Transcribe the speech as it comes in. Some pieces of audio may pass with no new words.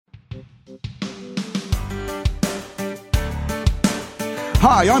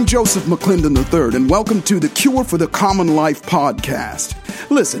Hi, I'm Joseph McClendon III, and welcome to the Cure for the Common Life podcast.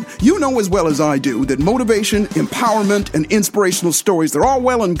 Listen, you know as well as I do that motivation, empowerment, and inspirational stories, they're all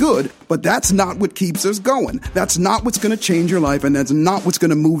well and good, but that's not what keeps us going. That's not what's going to change your life, and that's not what's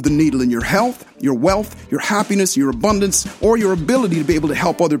going to move the needle in your health, your wealth, your happiness, your abundance, or your ability to be able to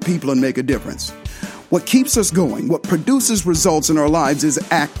help other people and make a difference. What keeps us going, what produces results in our lives is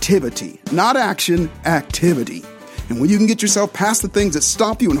activity, not action, activity. And when you can get yourself past the things that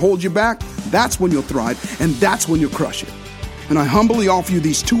stop you and hold you back, that's when you'll thrive, and that's when you'll crush it. And I humbly offer you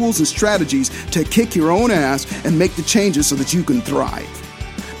these tools and strategies to kick your own ass and make the changes so that you can thrive.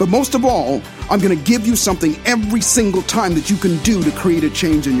 But most of all, I'm going to give you something every single time that you can do to create a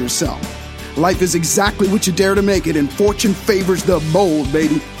change in yourself. Life is exactly what you dare to make it, and fortune favors the bold,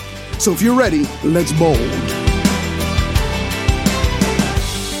 baby. So if you're ready, let's bold.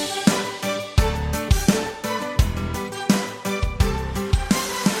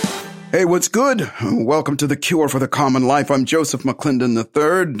 Hey, what's good? Welcome to the Cure for the Common Life. I'm Joseph McClendon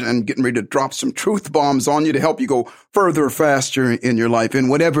III, and getting ready to drop some truth bombs on you to help you go further, faster in your life in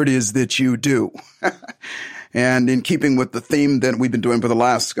whatever it is that you do. And in keeping with the theme that we've been doing for the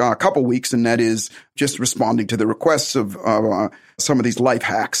last couple weeks, and that is just responding to the requests of some of these life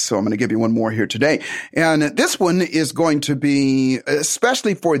hacks. So I'm going to give you one more here today. And this one is going to be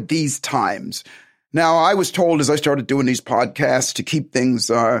especially for these times. Now, I was told as I started doing these podcasts to keep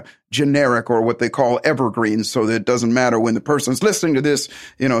things generic, or what they call evergreen, so that it doesn't matter when the person's listening to this,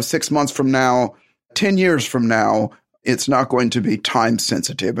 6 months from now, 10 years from now, it's not going to be time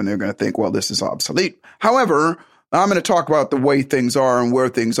sensitive, and they're going to think, well, this is obsolete. However, I'm going to talk about the way things are and where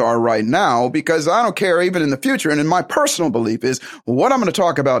things are right now, because I don't care even in the future. And in my personal belief is what I'm going to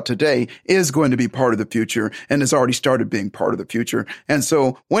talk about today is going to be part of the future and has already started being part of the future. And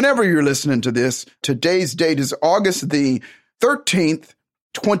so whenever you're listening to this, today's date is August the 13th,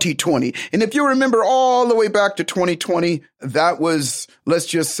 2020. And if you remember all the way back to 2020, that was, let's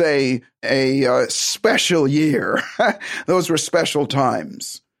just say, a special year. Those were special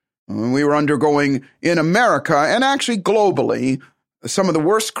times. We were undergoing in America and actually globally some of the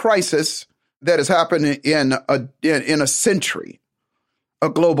worst crisis that has happened in a century. A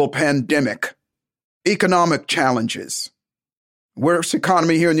global pandemic, economic challenges, worst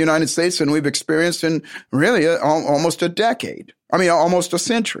economy here in the United States than we've experienced in really almost a decade. Almost a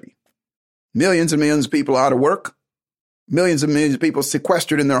century. Millions and millions of people out of work, millions and millions of people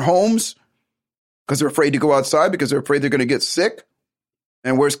sequestered in their homes because they're afraid to go outside because they're afraid they're going to get sick.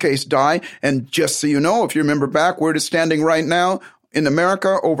 And worst case, die. And just so you know, if you remember back where it is standing right now, in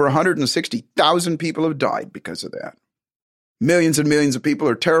America, over 160,000 people have died because of that. Millions and millions of people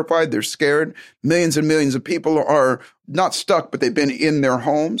are terrified. They're scared. Millions and millions of people are not stuck, but they've been in their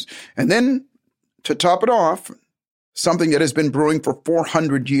homes. And then to top it off, something that has been brewing for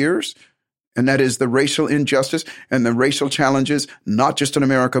 400 years, and that is the racial injustice and the racial challenges, not just in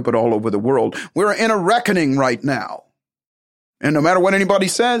America, but all over the world. We're in a reckoning right now. And no matter what anybody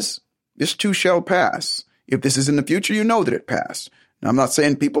says, this too shall pass. If this is in the future, you know that it passed. Now, I'm not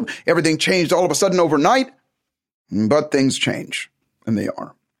saying everything changed all of a sudden overnight, but things change, and they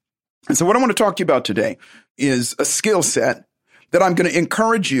are. And so what I want to talk to you about today is a skill set that I'm going to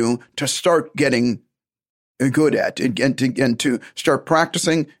encourage you to start getting good at and to start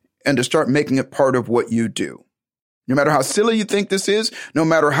practicing and to start making it part of what you do. No matter how silly you think this is, no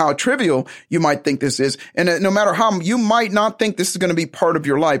matter how trivial you might think this is, and no matter how you might not think this is going to be part of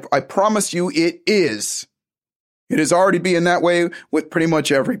your life, I promise you it is. It is already being that way with pretty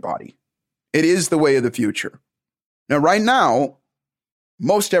much everybody. It is the way of the future. Now, right now,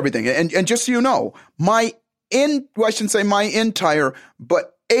 most everything, and just so you know, I shouldn't say my entire,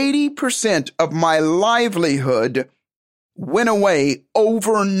 but 80% of my livelihood went away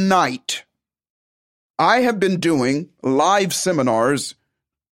overnight. I have been doing live seminars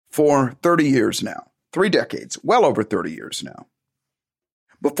for 30 years now, 3 decades, well over 30 years now.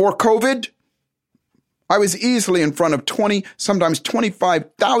 Before COVID, I was easily in front of 20, sometimes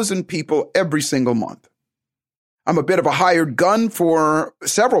 25,000 people every single month. I'm a bit of a hired gun for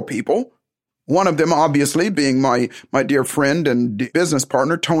several people. One of them, obviously, being my dear friend and business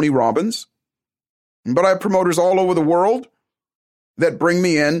partner, Tony Robbins. But I have promoters all over the world that bring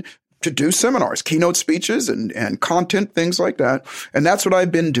me in to do seminars, keynote speeches and content, things like that. And that's what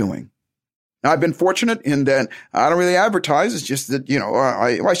I've been doing. Now, I've been fortunate in that I don't really advertise. It's just that,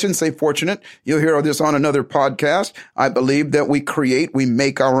 I shouldn't say fortunate. You'll hear this on another podcast. I believe that we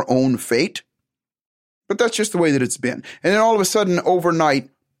make our own fate. But that's just the way that it's been. And then all of a sudden, overnight,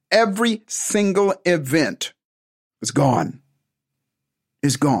 every single event is gone.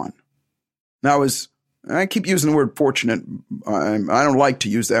 Now, as I keep using the word fortunate. I don't like to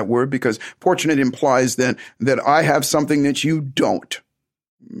use that word because fortunate implies that I have something that you don't.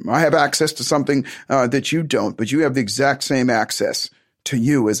 I have access to something that you don't, but you have the exact same access to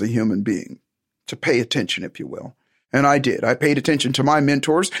you as a human being, to pay attention, if you will. And I did. I paid attention to my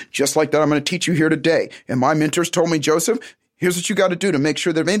mentors, just like that I'm going to teach you here today. And my mentors told me, Joseph, here's what you got to do to make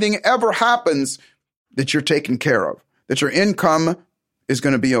sure that if anything ever happens, that you're taken care of, that your income is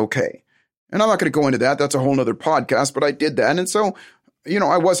going to be okay. And I'm not going to go into that. That's a whole nother podcast, but I did that. And so,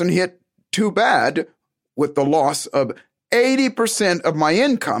 I wasn't hit too bad with the loss of 80% of my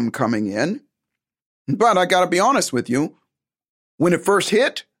income coming in. But I got to be honest with you, when it first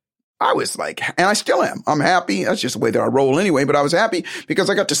hit, I was like, and I still am. I'm happy. That's just the way that I roll anyway, but I was happy because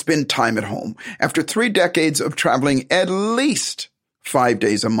I got to spend time at home. After 3 decades of traveling at least 5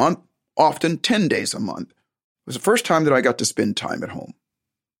 days a month, often 10 days a month, it was the first time that I got to spend time at home.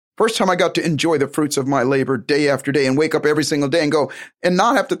 First time I got to enjoy the fruits of my labor day after day and wake up every single day and go and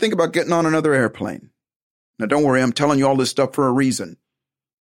not have to think about getting on another airplane. Now, don't worry, I'm telling you all this stuff for a reason.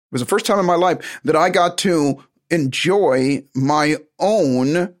 It was the first time in my life that I got to enjoy my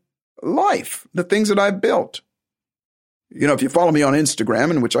own life, the things that I've built. If you follow me on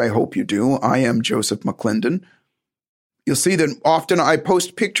Instagram, and which I hope you do, I am Joseph McClendon. You'll see that often I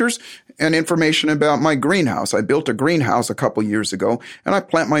post pictures and information about my greenhouse. I built a greenhouse a couple years ago, and I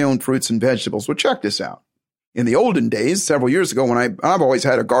plant my own fruits and vegetables. Well, check this out. In the olden days, several years ago, when I've always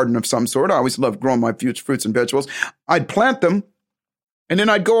had a garden of some sort, I always loved growing my fruits and vegetables. I'd plant them, and then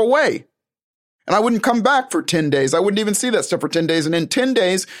I'd go away. And I wouldn't come back for 10 days. I wouldn't even see that stuff for 10 days. And in 10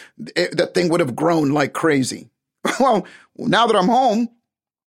 days, that thing would have grown like crazy. Well, now that I'm home,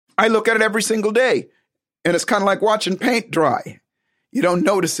 I look at it every single day. And it's kind of like watching paint dry. You don't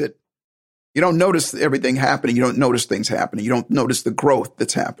notice it. You don't notice everything happening. You don't notice things happening. You don't notice the growth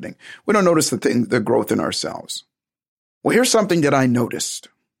that's happening. We don't notice the growth in ourselves. Well, here's something that I noticed.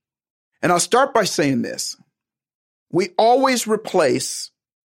 And I'll start by saying this. We always replace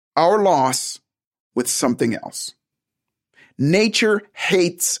our loss with something else. Nature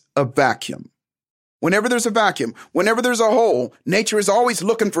hates a vacuum. Whenever there's a vacuum, whenever there's a hole, nature is always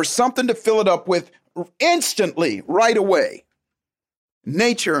looking for something to fill it up with instantly, right away.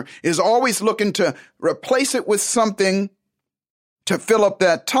 Nature is always looking to replace it with something to fill up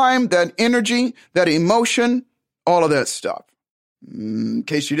that time, that energy, that emotion, all of that stuff. In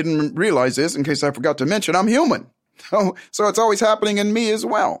case you didn't realize this, in case I forgot to mention, I'm human. So it's always happening in me as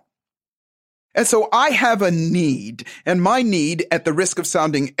well. And so I have a need, and my need, at the risk of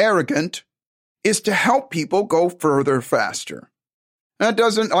sounding arrogant, is to help people go further faster. That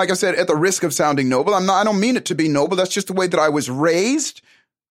doesn't, like I said, at the risk of sounding noble, I don't mean it to be noble. That's just the way that I was raised.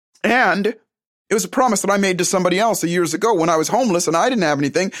 And it was a promise that I made to somebody else years ago when I was homeless and I didn't have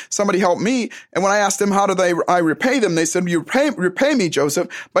anything. Somebody helped me. And when I asked them, how do I repay them? They said, you repay me,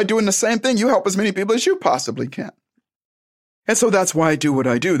 Joseph, by doing the same thing. You help as many people as you possibly can. And so that's why I do what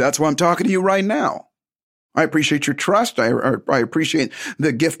I do. That's why I'm talking to you right now. I appreciate your trust. I appreciate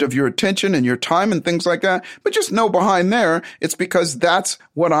the gift of your attention and your time and things like that. But just know behind there, it's because that's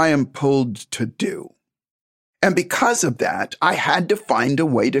what I am pulled to do. And because of that, I had to find a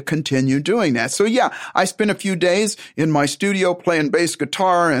way to continue doing that. So yeah, I spent a few days in my studio playing bass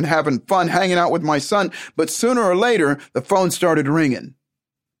guitar and having fun hanging out with my son. But sooner or later, the phone started ringing.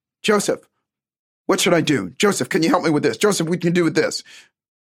 Joseph, what should I do? Joseph, can you help me with this? Joseph, we can do with this.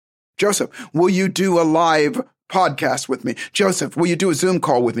 Joseph, will you do a live podcast with me? Joseph, will you do a Zoom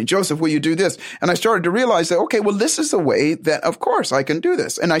call with me? Joseph, will you do this? And I started to realize that, okay, well, this is a way that, of course, I can do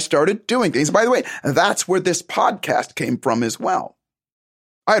this. And I started doing things. By the way, that's where this podcast came from as well.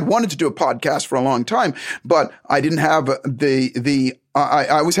 I had wanted to do a podcast for a long time, but I didn't have I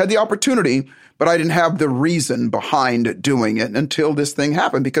always had the opportunity, but I didn't have the reason behind doing it until this thing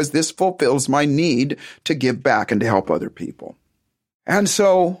happened, because this fulfills my need to give back and to help other people. And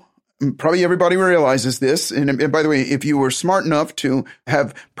so probably everybody realizes this. And by the way, if you were smart enough to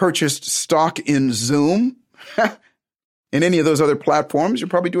have purchased stock in Zoom and any of those other platforms, you're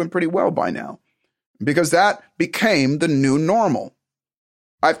probably doing pretty well by now, because that became the new normal.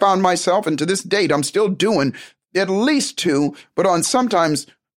 I found myself, and to this date, I'm still doing at least 2, but on sometimes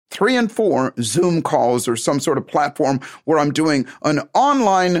 3 and 4 Zoom calls or some sort of platform where I'm doing an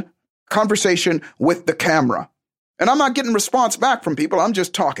online conversation with the camera. And I'm not getting response back from people. I'm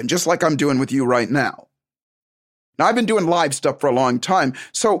just talking, just like I'm doing with you right now. Now, I've been doing live stuff for a long time.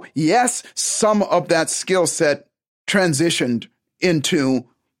 So yes, some of that skill set transitioned into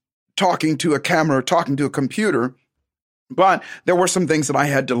talking to a camera, talking to a computer, but there were some things that I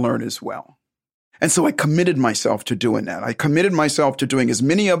had to learn as well. And so I committed myself to doing that. I committed myself to doing as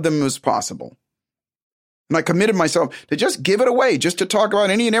many of them as possible. And I committed myself to just give it away, just to talk about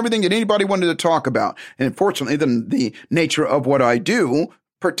any and everything that anybody wanted to talk about. And unfortunately, the nature of what I do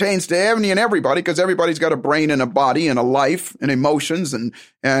pertains to any and everybody, because everybody's got a brain and a body and a life and emotions, and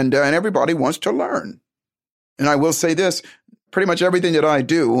everybody wants to learn. And I will say this, pretty much everything that I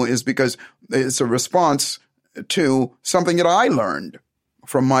do is because it's a response to something that I learned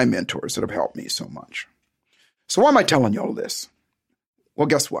from my mentors that have helped me so much. So why am I telling you all this? Well,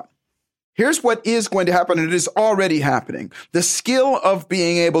 guess what? Here's what is going to happen, and it is already happening. The skill of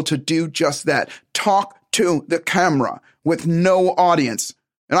being able to do just that. Talk to the camera with no audience.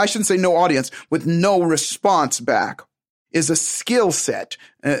 And I shouldn't say no audience, with no response back, is a skill set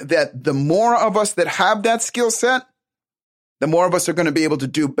that the more of us that have that skill set, the more of us are going to be able to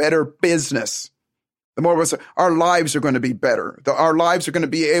do better business. The more of us, our lives are going to be better. Our lives are going to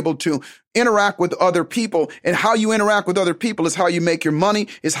be able to interact with other people. And how you interact with other people is how you make your money,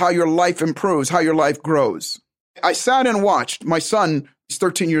 is how your life improves, how your life grows. I sat and watched my son. He's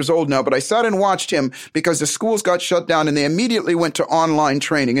 13 years old now, but I sat and watched him because the schools got shut down and they immediately went to online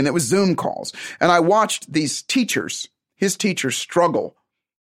training, and it was Zoom calls. And I watched these teachers, his teachers, struggle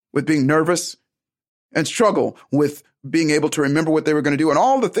with being nervous and struggle with being able to remember what they were going to do and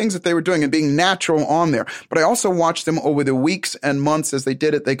all the things that they were doing and being natural on there. But I also watched them over the weeks and months as they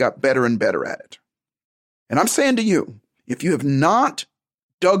did it. They got better and better at it. And I'm saying to you, if you have not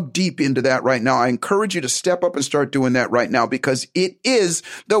dug deep into that right now, I encourage you to step up and start doing that right now, because it is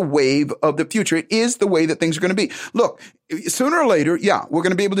the wave of the future. It is the way that things are going to be. Look, sooner or later, yeah, we're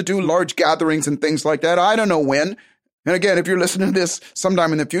going to be able to do large gatherings and things like that. I don't know when. And again, if you're listening to this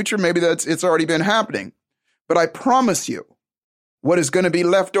sometime in the future, maybe it's already been happening. But I promise you, what is going to be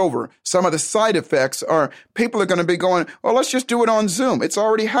left over, some of the side effects are people are going to be going, oh, let's just do it on Zoom. It's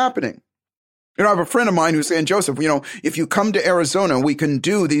already happening. I have a friend of mine who's saying, Joseph, if you come to Arizona, we can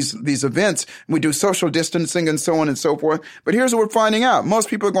do these events. We do social distancing and so on and so forth. But here's what we're finding out. Most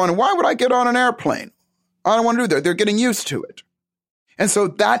people are going, why would I get on an airplane? I don't want to do that. They're getting used to it. And so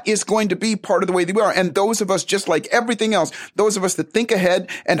that is going to be part of the way that we are. And those of us, just like everything else, those of us that think ahead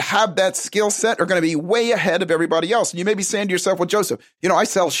and have that skill set are going to be way ahead of everybody else. And you may be saying to yourself, well, Joseph, I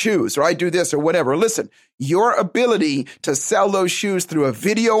sell shoes or I do this or whatever. Listen, your ability to sell those shoes through a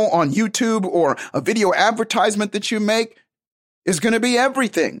video on YouTube or a video advertisement that you make is going to be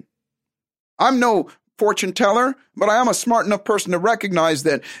everything. I'm no fortune teller, but I am a smart enough person to recognize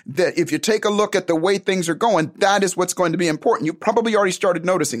that if you take a look at the way things are going, that is what's going to be important. You probably already started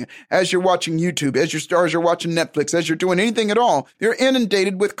noticing it as you're watching YouTube, as you're watching Netflix, as you're doing anything at all. You're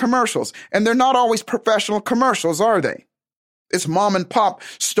inundated with commercials, and they're not always professional commercials, are they? It's mom and pop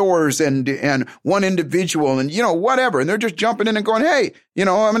stores and one individual and, whatever. And they're just jumping in and going, hey, I'm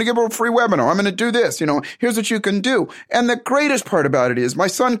going to give a free webinar. I'm going to do this. Here's what you can do. And the greatest part about it is my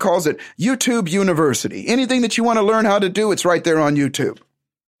son calls it YouTube University. Anything that you want to learn how to do, it's right there on YouTube.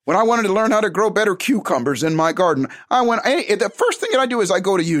 When I wanted to learn how to grow better cucumbers in my garden, the first thing that I do is I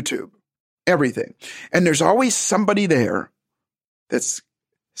go to YouTube. Everything. And there's always somebody there that's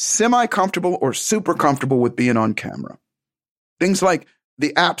semi-comfortable or super comfortable with being on camera. Things like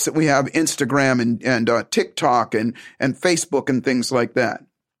the apps that we have, Instagram and TikTok and Facebook and things like that.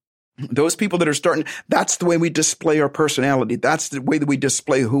 Those people that are starting, that's the way we display our personality. That's the way that we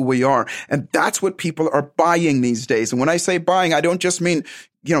display who we are. And that's what people are buying these days. And when I say buying, I don't just mean,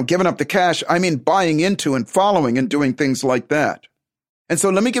 giving up the cash. I mean buying into and following and doing things like that. And so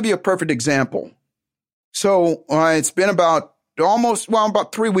let me give you a perfect example. So it's been about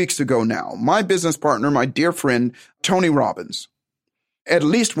 3 weeks ago now. My business partner, my dear friend, Tony Robbins, at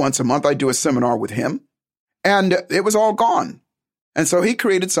least once a month, I do a seminar with him, and it was all gone. And so he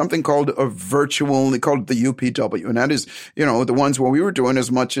created something called a virtual, he called it the UPW. And that is, the ones where we were doing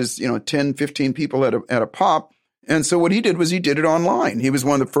as much as, 10, 15 people at a pop. And so what he did was he did it online. He was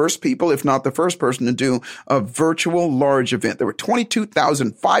one of the first people, if not the first person, to do a virtual large event. There were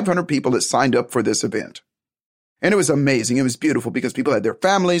 22,500 people that signed up for this event. And it was amazing. It was beautiful because people had their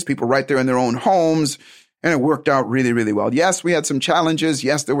families, people right there in their own homes, and it worked out really, really well. Yes, we had some challenges.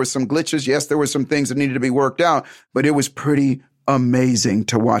 Yes, there were some glitches. Yes, there were some things that needed to be worked out, but it was pretty amazing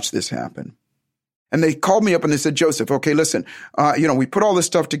to watch this happen. And they called me up and they said, Joseph, okay, listen, we put all this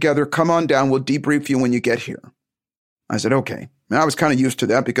stuff together. Come on down. We'll debrief you when you get here. I said, okay. And I was kind of used to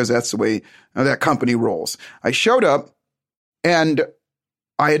that because that's the way that company rolls. I showed up and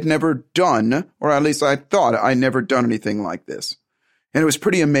I had never done, or at least I thought I'd never done anything like this. And it was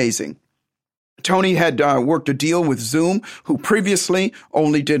pretty amazing. Tony had worked a deal with Zoom, who previously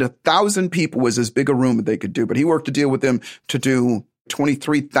only did 1,000 people, was as big a room that they could do. But he worked a deal with them to do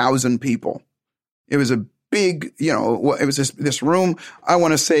 23,000 people. It was a big, it was this room, I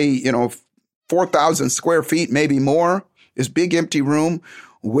want to say, 4,000 square feet, maybe more, this big empty room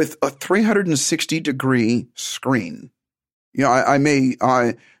with a 360-degree screen. You know,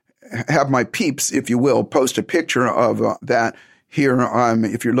 I have my peeps, if you will, post a picture of that here.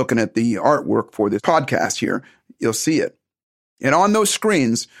 If you're looking at the artwork for this podcast here, you'll see it. And on those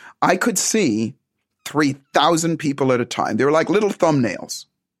screens, I could see 3,000 people at a time. They were like little thumbnails,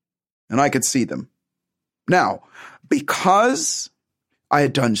 and I could see them. Now, because I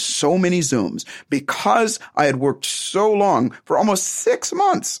had done so many Zooms, because I had worked so long for almost 6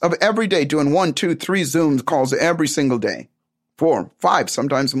 months of every day doing 1, 2, 3 Zoom calls every single day, 4, 5,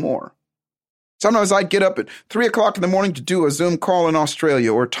 sometimes more. Sometimes I'd get up at 3 o'clock in the morning to do a Zoom call in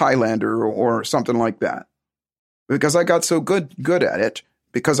Australia or Thailand or something like that. Because I got so good at it,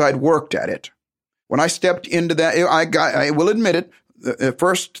 because I'd worked at it. When I stepped into that, I will admit it, the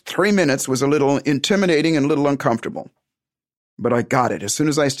first 3 minutes was a little intimidating and a little uncomfortable. But I got it. As soon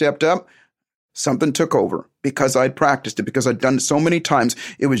as I stepped up, something took over because I'd practiced it, because I'd done it so many times.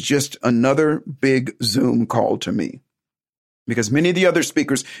 It was just another big Zoom call to me. Because many of the other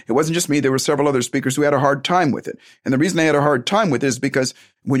speakers, it wasn't just me, there were several other speakers who had a hard time with it. And the reason they had a hard time with it is because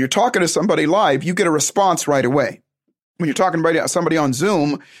when you're talking to somebody live, you get a response right away. When you're talking to somebody on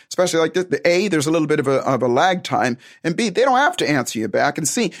Zoom, especially like this, there's a little bit of a lag time, and B, they don't have to answer you back, and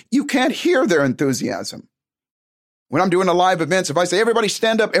C, you can't hear their enthusiasm. When I'm doing a live events, if I say, everybody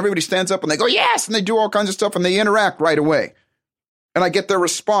stand up, everybody stands up, and they go, yes, and they do all kinds of stuff, and they interact right away. And I get their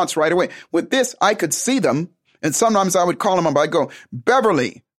response right away. With this, I could see them, and sometimes I would call them up. I'd go,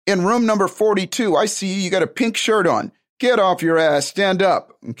 Beverly, in room number 42, I see you got a pink shirt on. Get off your ass, stand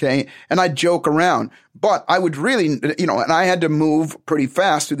up, okay? And I'd joke around. But I would really, and I had to move pretty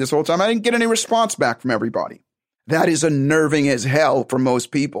fast through this whole time. I didn't get any response back from everybody. That is unnerving as hell for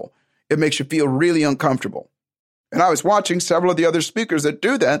most people. It makes you feel really uncomfortable. And I was watching several of the other speakers that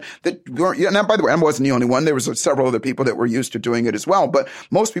do that weren't, now, by the way, I wasn't the only one. There was several other people that were used to doing it as well. But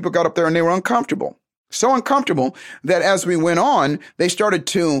most people got up there and they were uncomfortable. So uncomfortable that as we went on, they started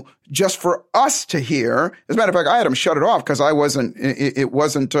to, just for us to hear, as a matter of fact, I had them shut it off because it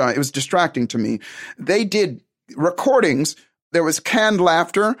was distracting to me. They did recordings. There was canned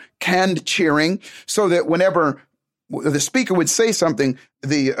laughter, canned cheering, so that whenever the speaker would say something,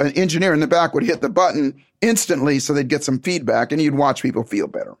 the engineer in the back would hit the button instantly so they'd get some feedback, and you'd watch people feel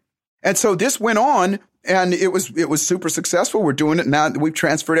better. And so this went on, and it was super successful. We're doing it now. We've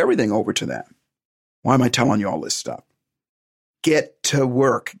transferred everything over to that. Why am I telling you all this stuff? Get to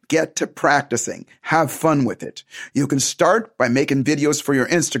work. Get to practicing. Have fun with it. You can start by making videos for your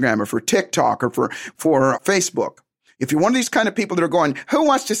Instagram or for TikTok or for Facebook. If you're one of these kind of people that are going, who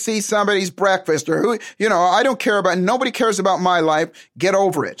wants to see somebody's breakfast, or I don't care about, nobody cares about my life, get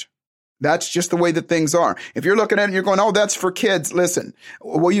over it. That's just the way that things are. If you're looking at it and you're going, oh, that's for kids, listen,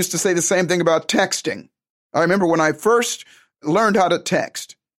 we used to say the same thing about texting. I remember when I first learned how to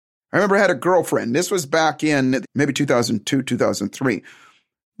text, I remember I had a girlfriend. This was back in maybe 2002, 2003.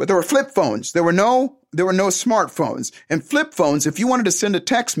 But there were flip phones. There were no smartphones. And flip phones, if you wanted to send a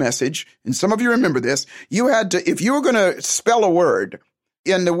text message, and some of you remember this, you had to, if you were going to spell a word,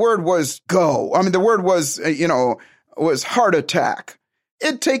 and the word was go, the word was, was heart attack.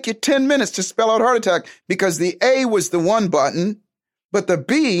 It'd take you 10 minutes to spell out heart attack because the A was the one button, but the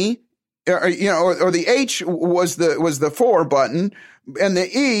B, or the H was the 4 button, and the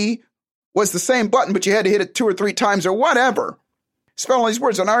E was the same button, but you had to hit it 2 or 3 times or whatever. Spell all these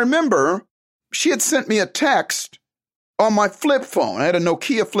words. And I remember she had sent me a text on my flip phone. I had a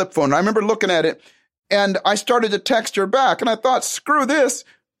Nokia flip phone. I remember looking at it, and I started to text her back, and I thought, screw this.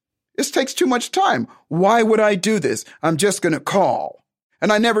 This takes too much time. Why would I do this? I'm just going to call.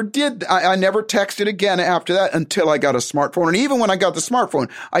 And I never did. I never texted again after that until I got a smartphone. And even when I got the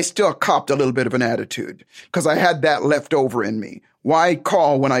smartphone, I still copped a little bit of an attitude because I had that left over in me. Why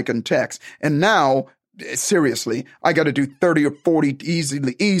call when I can text? And now, seriously, I got to do 30 or 40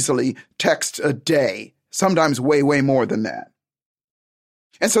 easily texts a day, sometimes way, way more than that.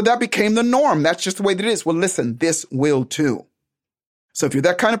 And so that became the norm. That's just the way that it is. Well, listen, this will too. So if you're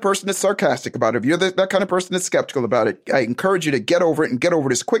that kind of person that's sarcastic about it, if you're that kind of person that's skeptical about it, I encourage you to get over it and get over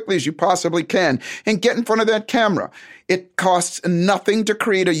it as quickly as you possibly can and get in front of that camera. It costs nothing to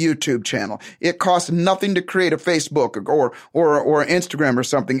create a YouTube channel. It costs nothing to create a Facebook or Instagram or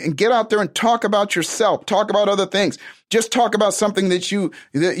something, and get out there and talk about yourself. Talk about other things. Just talk about something that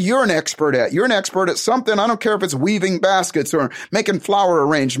you're an expert at. You're an expert at something. I don't care if it's weaving baskets or making flower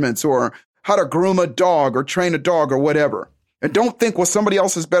arrangements or how to groom a dog or train a dog or whatever. And don't think, well, somebody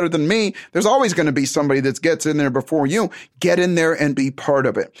else is better than me. There's always going to be somebody that gets in there before you. Get in there and be part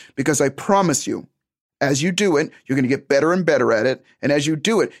of it. Because I promise you, As you do it, you're going to get better and better at it. And as you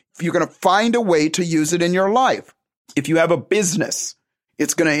do it, you're going to find a way to use it in your life. If you have a business,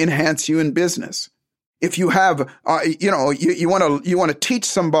 it's going to enhance you in business. If you have, you want to teach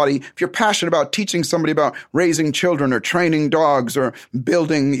somebody, if you're passionate about teaching somebody about raising children or training dogs or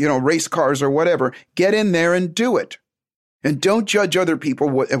building, race cars or whatever, get in there and do it. And don't judge other people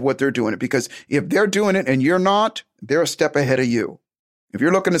what they're doing it, because if they're doing it and you're not, they're a step ahead of you. If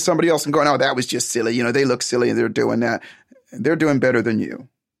you're looking at somebody else and going, oh, that was just silly, they look silly and they're doing that, they're doing better than you.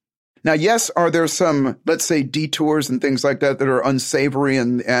 Now, yes, are there some, let's say, detours and things like that are unsavory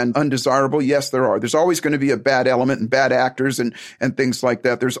and undesirable? Yes, there are. There's always going to be a bad element and bad actors and things like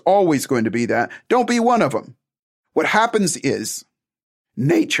that. There's always going to be that. Don't be one of them. What happens is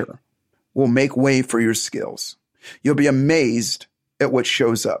nature will make way for your skills. You'll be amazed at what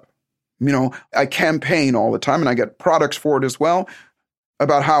shows up. I campaign all the time, and I get products for it as well,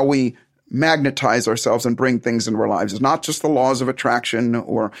 about how we magnetize ourselves and bring things into our lives. It's not just the laws of attraction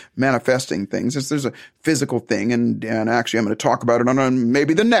or manifesting things. There's a physical thing, and actually I'm going to talk about it on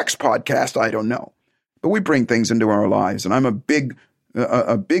maybe the next podcast. I don't know. But we bring things into our lives, and I'm a big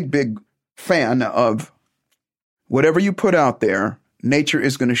fan of whatever you put out there, nature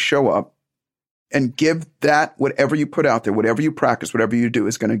is going to show up and give that, whatever you put out there, whatever you practice, whatever you do,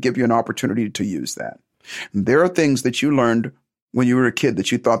 is going to give you an opportunity to use that. And there are things that you learned when you were a kid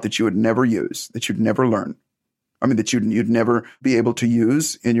that you thought that you would never use, that you'd never learn. That you'd never be able to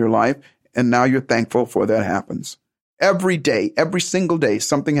use in your life. And now you're thankful for that happens. Every day, every single day,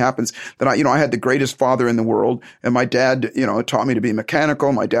 something happens that I had the greatest father in the world. And my dad, taught me to be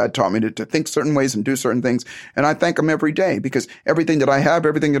mechanical. My dad taught me to think certain ways and do certain things. And I thank him every day, because everything that I have,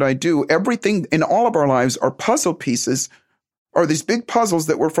 everything that I do, everything in all of our lives are puzzle pieces, are these big puzzles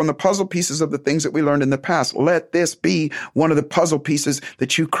that were from the puzzle pieces of the things that we learned in the past. Let this be one of the puzzle pieces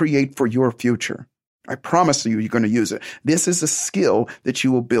that you create for your future. I promise you, you're going to use it. This is a skill that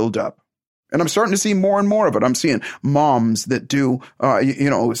you will build up. And I'm starting to see more and more of it. I'm seeing moms that do,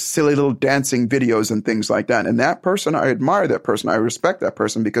 silly little dancing videos and things like that. And that person, I admire that person. I respect that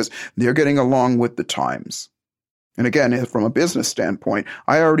person, because they're getting along with the times. And again, from a business standpoint,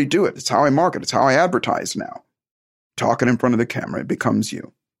 I already do it. It's how I market. It's how I advertise now. Talking in front of the camera, it becomes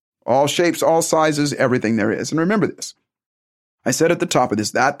you. All shapes, all sizes, everything there is. And remember this. I said at the top of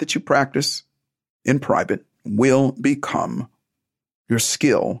this, that you practice in private will become your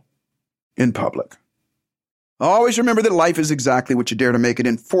skill in public. Always remember that life is exactly what you dare to make it,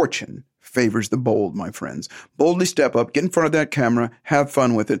 and fortune favors the bold, my friends. Boldly step up, get in front of that camera, have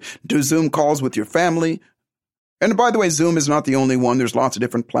fun with it, do Zoom calls with your family. And by the way, Zoom is not the only one. There's lots of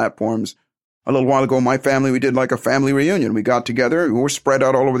different platforms. A little while ago, my family, we did like a family reunion. We got together. We were spread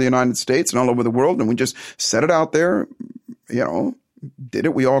out all over the United States and all over the world, and we just set it out there, did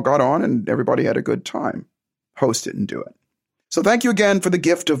it. We all got on, and everybody had a good time. Host it and do it. So thank you again for the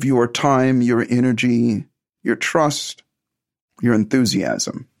gift of your time, your energy, your trust, your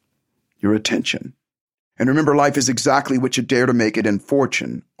enthusiasm, your attention. And remember, life is exactly what you dare to make it, and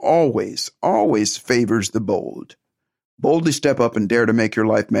fortune always, always favors the bold. Boldly step up and dare to make your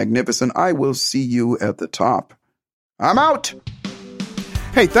life magnificent. I will see you at the top. I'm out.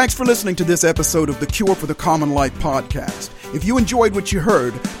 Hey, thanks for listening to this episode of the Cure for the Common Life podcast. If you enjoyed what you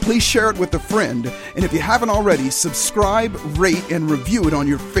heard, please share it with a friend. And if you haven't already, subscribe, rate, and review it on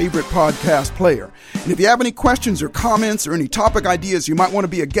your favorite podcast player. And if you have any questions or comments or any topic ideas you might want to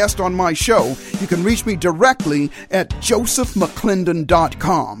be a guest on my show, you can reach me directly at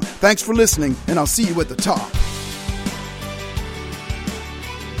josephmcclendon.com. Thanks for listening, and I'll see you at the top.